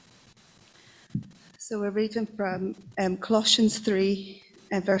So we're reading from Colossians 3,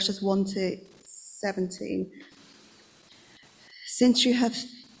 verses 1 to 17. Since you have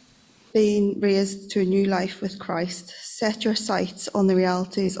been raised to a new life with Christ, set your sights on the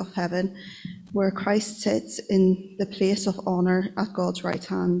realities of heaven, where Christ sits in the place of honour at God's right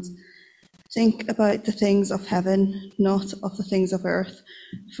hand. Think about the things of heaven, not of the things of earth,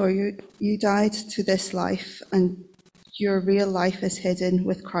 for you died to this life, and your real life is hidden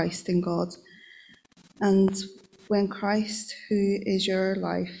with Christ in God. And when Christ, who is your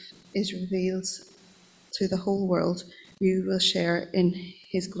life, is revealed to the whole world, you will share in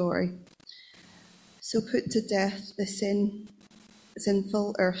his glory. So put to death the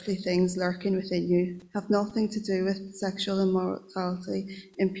sinful earthly things lurking within you. Have nothing to do with sexual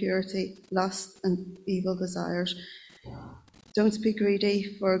immorality, impurity, lust, and evil desires. Don't be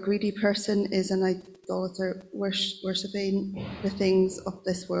greedy, for a greedy person is an idolater, worshipping the things of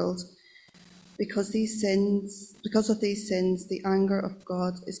this world. Because of these sins, the anger of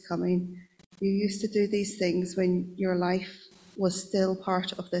God is coming. You used to do these things when your life was still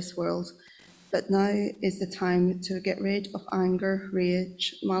part of this world, but now is the time to get rid of anger,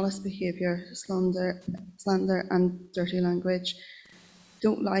 rage, malice behaviour, slander, and dirty language.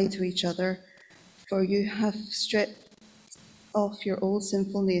 Don't lie to each other, for you have stripped off your old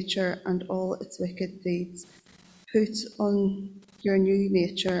sinful nature and all its wicked deeds. Put on your new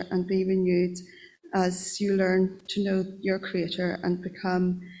nature and be renewed as you learn to know your Creator and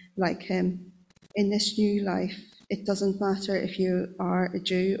become like him. In this new life, it doesn't matter if you are a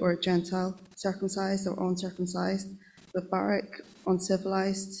Jew or a Gentile, circumcised or uncircumcised, barbaric,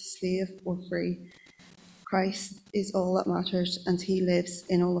 uncivilized, slave or free. Christ is all that matters, and he lives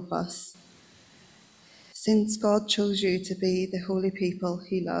in all of us. Since God chose you to be the holy people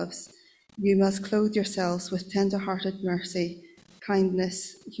he loves, you must clothe yourselves with tender-hearted mercy,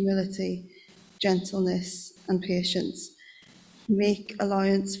 kindness, humility, gentleness, and patience. Make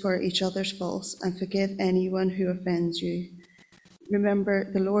allowance for each other's faults and forgive anyone who offends you.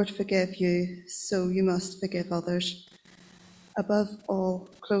 Remember, the Lord forgave you, so you must forgive others. Above all,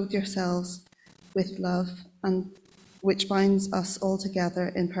 clothe yourselves with love, and which binds us all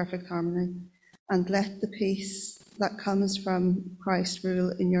together in perfect harmony. And let the peace that comes from Christ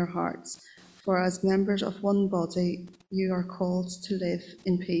rule in your hearts. For as members of one body, you are called to live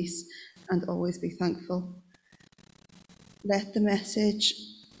in peace and always be thankful. Let the message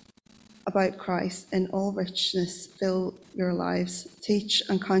about Christ in all richness fill your lives. Teach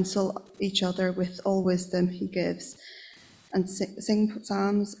and counsel each other with all wisdom he gives, and sing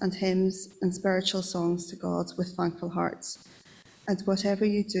psalms and hymns and spiritual songs to God with thankful hearts. And whatever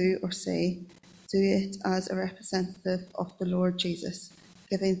you do or say, do it as a representative of the Lord Jesus,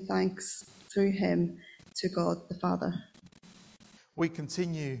 giving thanks through him to God the Father. We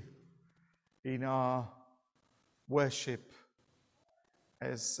continue in our worship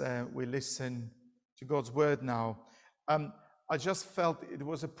as we listen to God's word now. I just felt it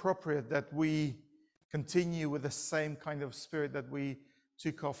was appropriate that we continue with the same kind of spirit that we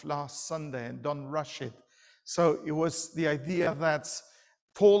took off last Sunday and don't rush it. So it was the idea that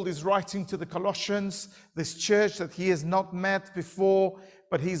Paul is writing to the Colossians, this church that he has not met before,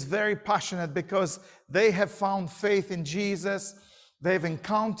 but he's very passionate because they have found faith in Jesus. They've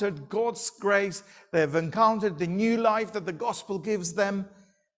encountered God's grace. They've encountered the new life that the gospel gives them.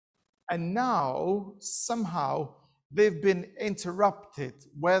 And now, somehow, they've been interrupted,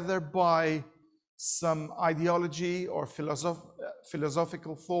 whether by some ideology or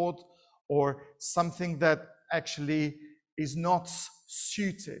philosophical thought or something that actually is not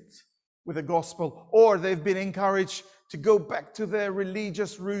suited with the gospel, or they've been encouraged to go back to their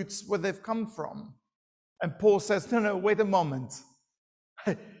religious roots where they've come from. And Paul says, no, wait a moment.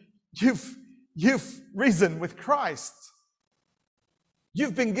 You've risen with Christ.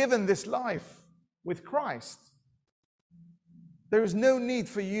 You've been given this life with Christ. There is no need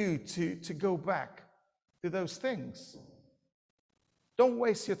for you to go back to those things. Don't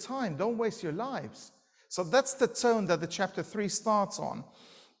waste your time. Don't waste your lives. So that's the tone that the chapter 3 starts on.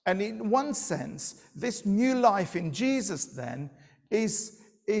 And in one sense, this new life in Jesus then is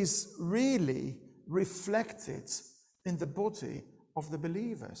really reflected in the body of the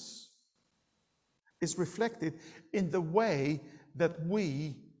believers. Is reflected in the way that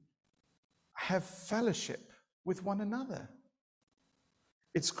we have fellowship with one another.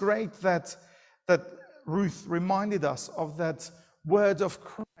 It's great that Ruth reminded us of that word of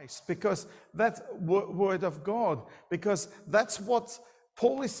Christ, because that word of God, because that's what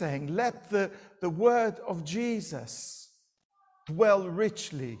Paul is saying. Let the word of Jesus dwell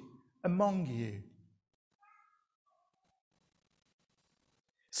richly among you.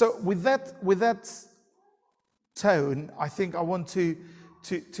 So with that tone, I think I want to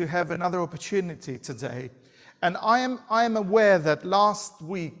have another opportunity today. And I am aware that last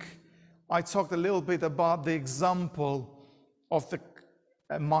week I talked a little bit about the example of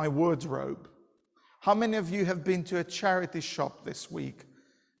my wardrobe. How many of you have been to a charity shop this week?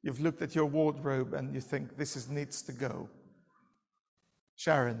 You've looked at your wardrobe and you think this needs to go.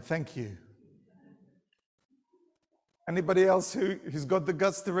 Sharon, thank you. Anybody else who's got the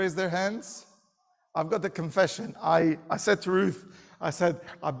guts to raise their hands? I've got a confession. I said to Ruth, I said,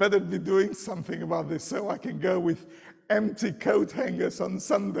 I better be doing something about this so I can go with empty coat hangers on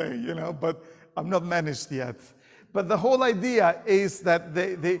Sunday, but I'm not managed yet. But the whole idea is that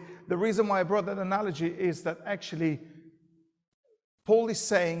the reason why I brought that analogy is that actually Paul is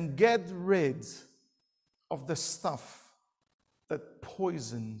saying, get rid of the stuff that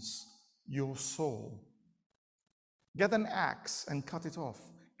poisons your soul. Get an axe and cut it off.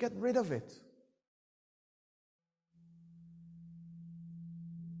 Get rid of it.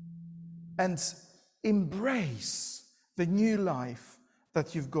 And embrace the new life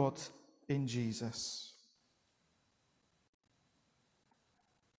that you've got in Jesus.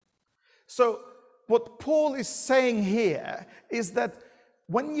 So what Paul is saying here is that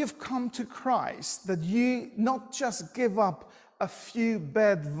when you've come to Christ, that you not just give up a few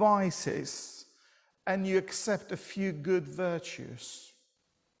bad vices and you accept a few good virtues.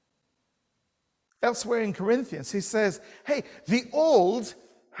 Elsewhere in Corinthians, he says, hey, the old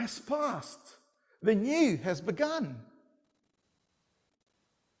has passed, the new has begun.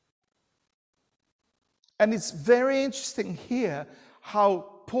 And it's very interesting here how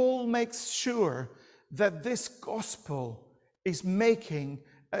Paul makes sure that this gospel is bringing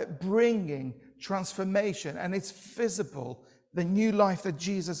transformation, and it's visible, the new life that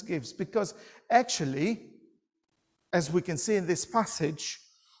Jesus gives. Because actually, as we can see in this passage,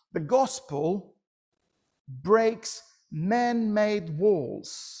 the gospel breaks man-made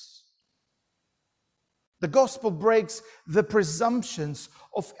walls. The gospel breaks the presumptions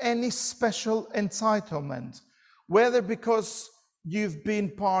of any special entitlement, whether because you've been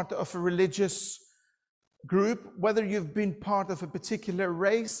part of a religious group, whether you've been part of a particular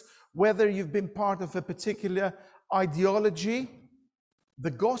race, whether you've been part of a particular ideology.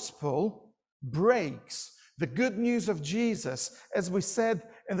 The gospel breaks the good news of Jesus. As we said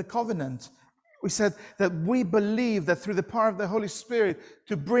in the covenant, we said that we believe that through the power of the Holy Spirit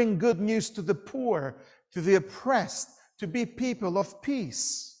to bring good news to the poor, to the oppressed, to be people of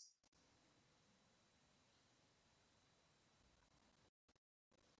peace.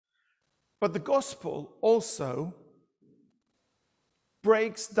 But the gospel also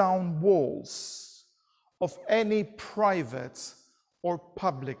breaks down walls of any private or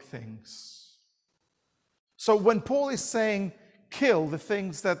public things. So when Paul is saying, kill the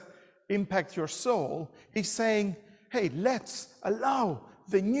things that impact your soul, he's saying, hey, let's allow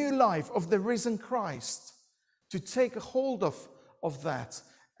the new life of the risen Christ to take a hold of that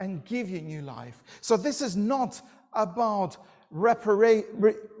and give you new life. So this is not about repairing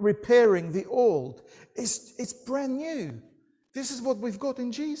the old. It's brand new. This is what we've got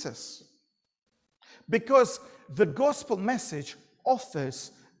in Jesus. Because the gospel message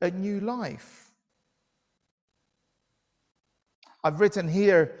offers a new life. I've written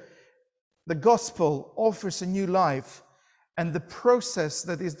here, the gospel offers a new life, and the process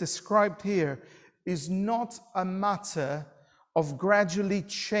that is described here is not a matter of gradually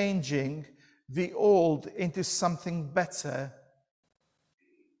changing the old into something better,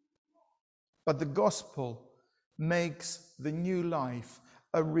 but the gospel makes the new life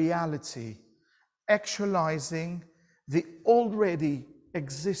a reality, actualizing the already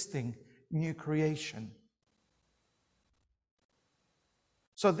existing new creation.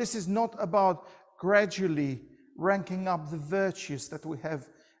 So this is not about gradually ranking up the virtues that we have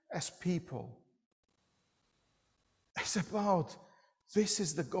as people. It's about, this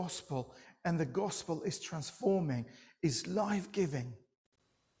is the gospel, and the gospel is transforming, is life-giving.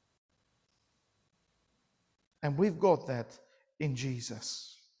 And we've got that in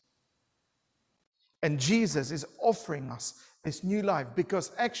Jesus. And Jesus is offering us this new life,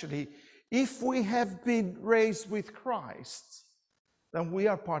 because actually, if we have been raised with Christ, then we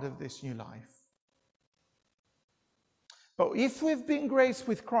are part of this new life. But if we've been raised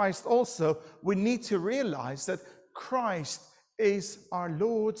with Christ also, we need to realize that Christ is our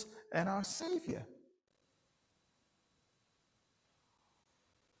Lord and our Savior.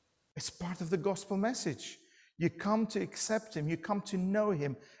 It's part of the gospel message. You come to accept Him, you come to know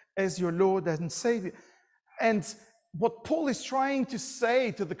Him as your Lord and Savior. And what Paul is trying to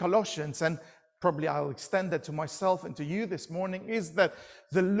say to the Colossians, and probably I'll extend that to myself and to you this morning, is that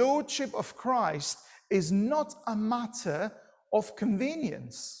the Lordship of Christ is not a matter of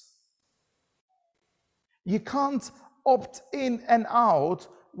convenience. You can't opt in and out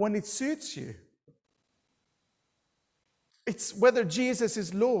when it suits you. It's whether Jesus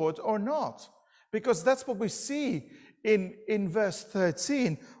is Lord or not, because that's what we see in verse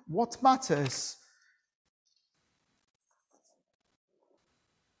 13. What matters?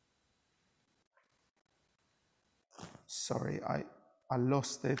 Sorry, I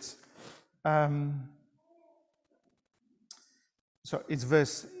lost it. So it's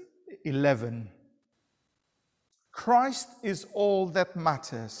verse 11. Christ is all that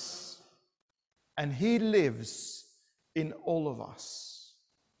matters, and he lives in all of us.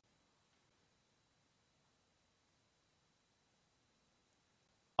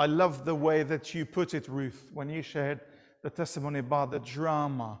 I love the way that you put it, Ruth, when you shared the testimony about the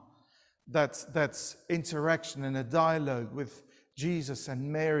drama, that's interaction and a dialogue with Jesus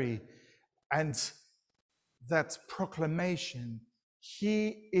and Mary, and that proclamation,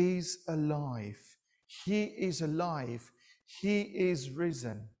 he is alive. He is alive. He is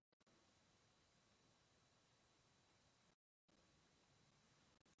risen.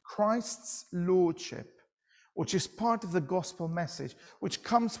 Christ's lordship, which is part of the gospel message, which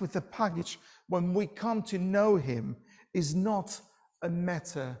comes with the package when we come to know him, is not a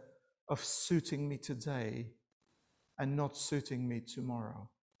matter of suiting me today and not suiting me tomorrow.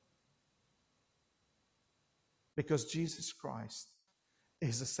 Because Jesus Christ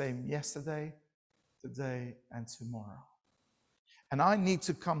is the same yesterday, today, and tomorrow. And I need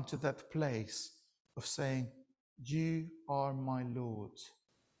to come to that place of saying, you are my Lord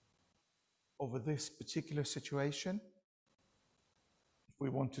over this particular situation. If we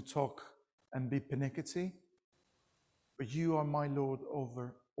want to talk and be pernickety, but you are my Lord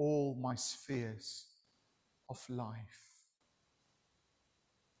over all my spheres of life.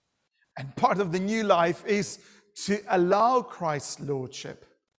 And part of the new life is to allow Christ's lordship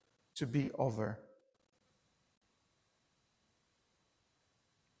to be over.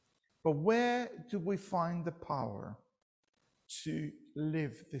 But where do we find the power to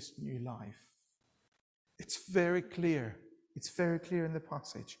live this new life? It's very clear. It's very clear in the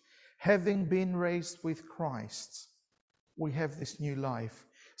passage. Having been raised with Christ, we have this new life.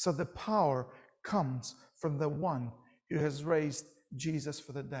 So the power comes from the one who has raised Jesus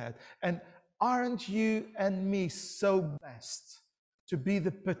from the dead. And aren't you and me so blessed to be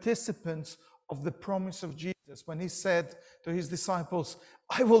the participants of the promise of Jesus when he said to his disciples,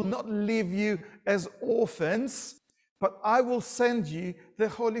 I will not leave you as orphans, but I will send you the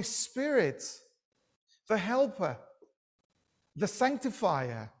Holy Spirit, the helper, the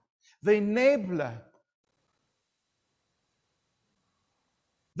sanctifier, the enabler,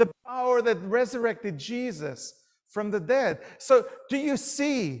 the power that resurrected Jesus from the dead. So do you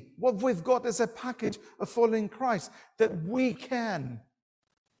see what we've got as a package of following Christ? That we can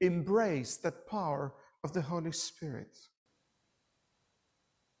embrace that power of the Holy Spirit.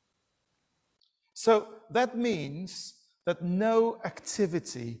 So that means that no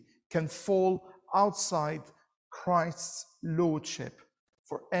activity can fall outside Christ's lordship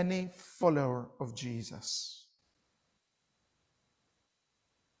for any follower of Jesus.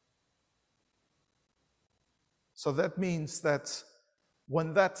 So that means that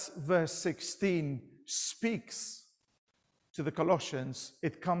when that verse 16 speaks to the Colossians,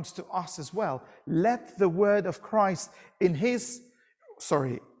 it comes to us as well. Let the word of Christ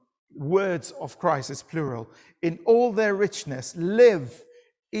words of Christ is plural, in all their richness, live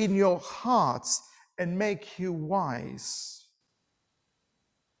in your hearts and make you wise.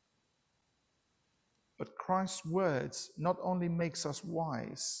 But Christ's words not only makes us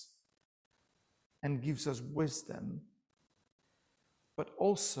wise and gives us wisdom, but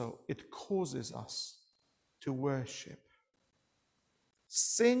also it causes us to worship.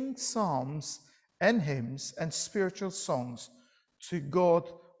 Sing psalms and hymns and spiritual songs to God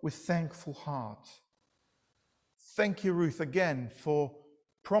with thankful heart. Thank you, Ruth, again for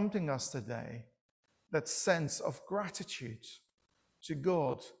prompting us today, that sense of gratitude to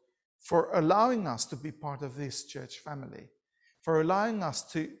God for allowing us to be part of this church family, for allowing us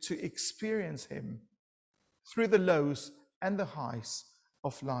to experience him through the lows and the highs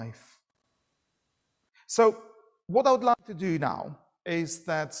of life. So what I would like to do now is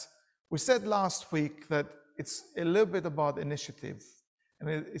that we said last week that it's a little bit about initiative, and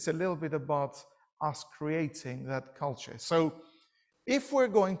it's a little bit about us creating that culture. So if we're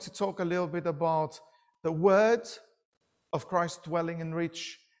going to talk a little bit about the word of Christ dwelling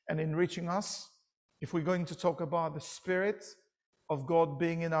and enriching us, if we're going to talk about the Spirit of God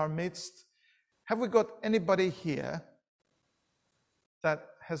being in our midst, have we got anybody here that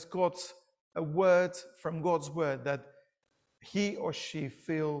has got a word from God's word that he or she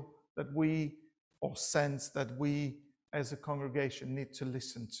feel that we, or sense that we as a congregation need to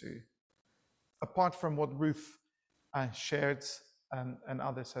listen to, apart from what Ruth shared and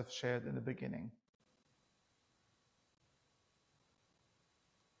others have shared in the beginning.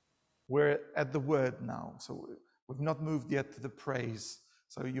 We're at the word now, so we've not moved yet to the praise,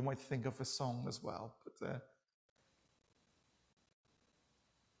 so you might think of a song as well. But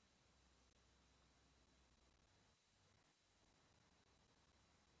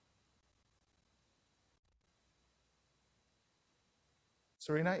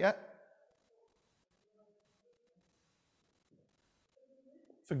Serena, yeah?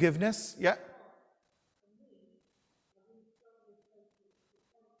 Forgiveness, yeah?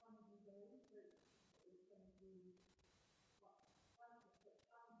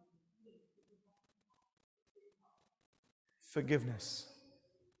 Forgiveness.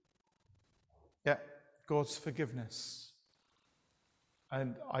 Yeah, God's forgiveness.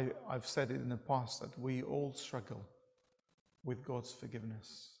 And I've said it in the past that we all struggle with God's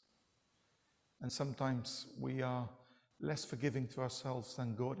forgiveness. And sometimes we are less forgiving to ourselves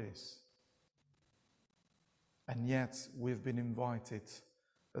than God is. And yet we've been invited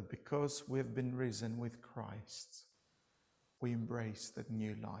that because we've been risen with Christ, we embrace that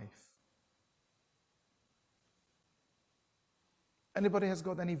new life. Anybody has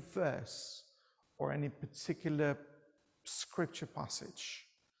got any verse or any particular scripture passage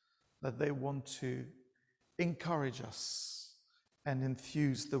that they want to encourage us and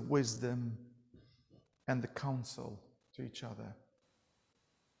infuse the wisdom and the counsel to each other?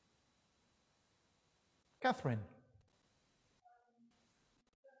 Catherine,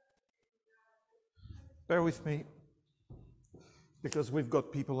 bear with me because we've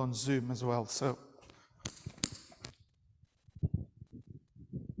got people on Zoom as well. So,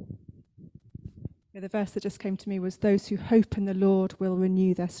 the verse that just came to me was, "Those who hope in the Lord will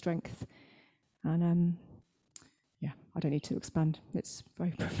renew their strength." And I don't need to expand. It's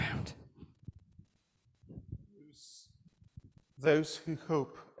very profound. those who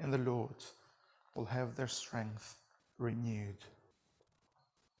hope in the Lord will have their strength renewed.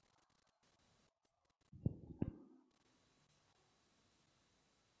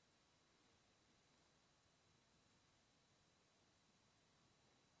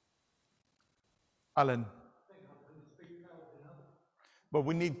 Alan. But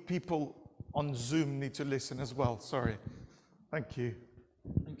we need people on Zoom need to listen as well. Sorry. Thank you.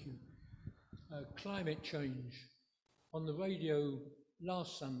 Thank you. Climate change. On the radio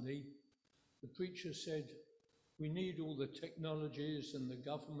last Sunday, the preacher said we need all the technologies and the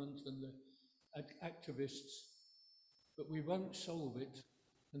government and the activists, but we won't solve it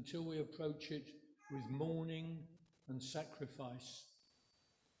until we approach it with mourning and sacrifice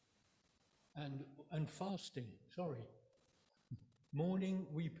and fasting. Mourning,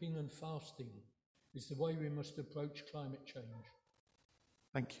 weeping and fasting is the way we must approach climate change.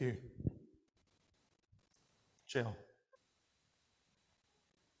 Thank you. Jill.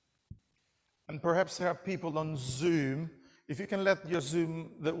 And perhaps there are people on Zoom. If you can let your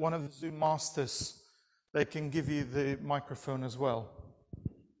Zoom, one of the Zoom masters, they can give you the microphone as well.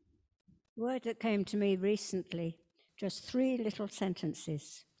 Word that came to me recently, just 3 little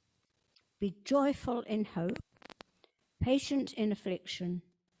sentences. Be joyful in hope, patient in affliction,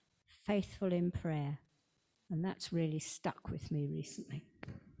 faithful in prayer. And that's really stuck with me recently.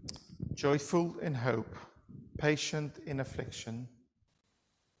 Joyful in hope, patient in affliction,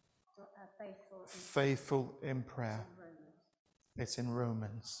 faithful in prayer. It's in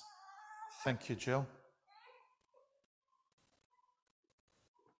Romans. Thank you, Jill.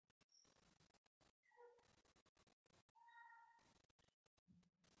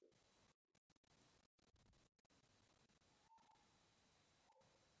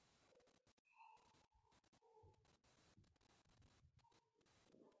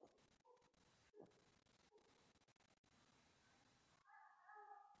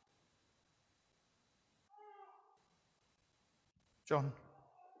 John.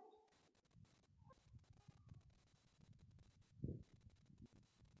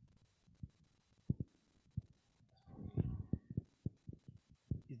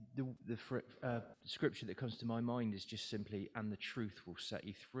 The scripture that comes to my mind is just simply, "And the truth will set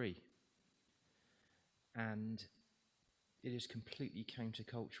you free." And it is completely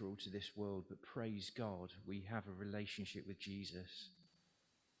countercultural to this world, but praise God, we have a relationship with Jesus.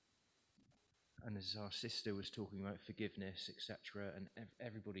 And as our sister was talking about forgiveness, etc., and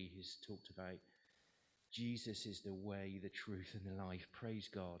everybody has talked about, Jesus is the way, the truth, and the life. Praise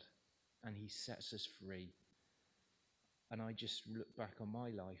God. And he sets us free. And I just look back on my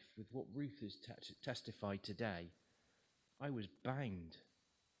life with what Ruth has testified today. I was bound.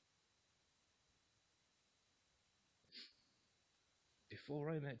 Before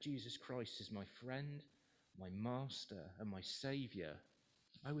I met Jesus Christ as my friend, my master, and my saviour,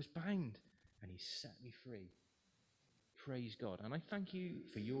 I was bound, and he set me free. Praise God. And I thank you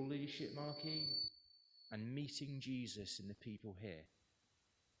for your leadership, Marky, and meeting Jesus in the people here.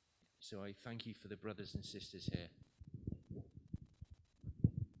 So I thank you for the brothers and sisters here.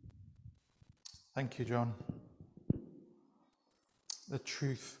 Thank you, John. The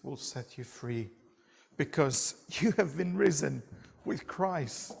truth will set you free because you have been risen with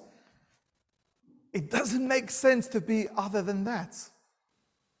Christ. It doesn't make sense to be other than that.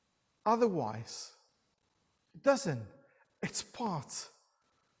 Otherwise, it doesn't. It's part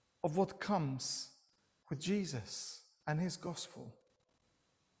of what comes with Jesus and his gospel.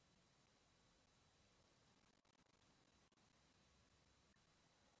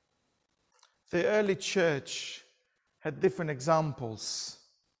 The early church had different examples.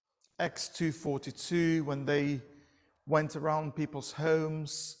 Acts 2:42, when they went around people's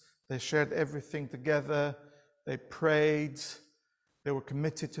homes, they shared everything together, they prayed, they were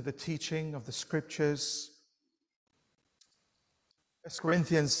committed to the teaching of the scriptures. As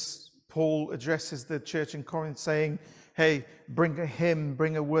Corinthians, Paul addresses the church in Corinth saying, hey, bring a hymn,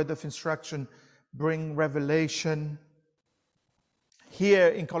 bring a word of instruction, bring revelation. Here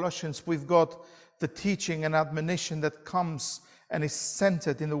in Colossians, we've got the teaching and admonition that comes and is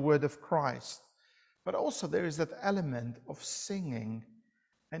centered in the word of Christ. But also there is that element of singing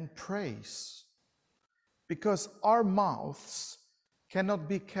and praise, because our mouths cannot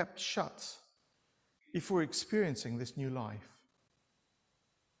be kept shut if we're experiencing this new life.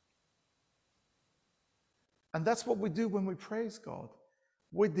 And that's what we do when we praise God.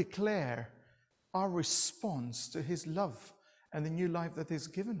 We declare our response to his love and the new life that he's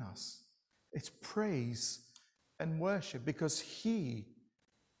given us. It's praise and worship, because he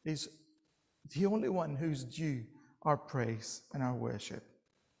is the only one who's due our praise and our worship.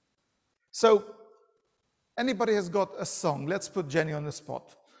 So, anybody has got a song? Let's put Jenny on the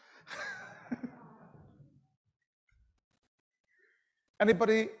spot.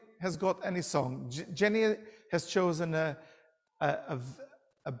 Anybody has got any song? Jenny has chosen a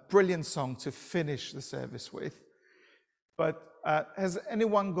brilliant song to finish the service with. But has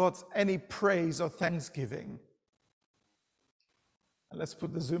anyone got any praise or thanksgiving? And let's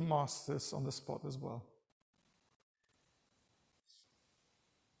put the Zoom masters on the spot as well.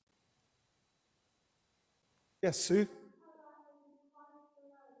 Yes, Sue?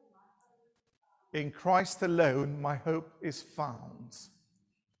 In Christ alone, my hope is found.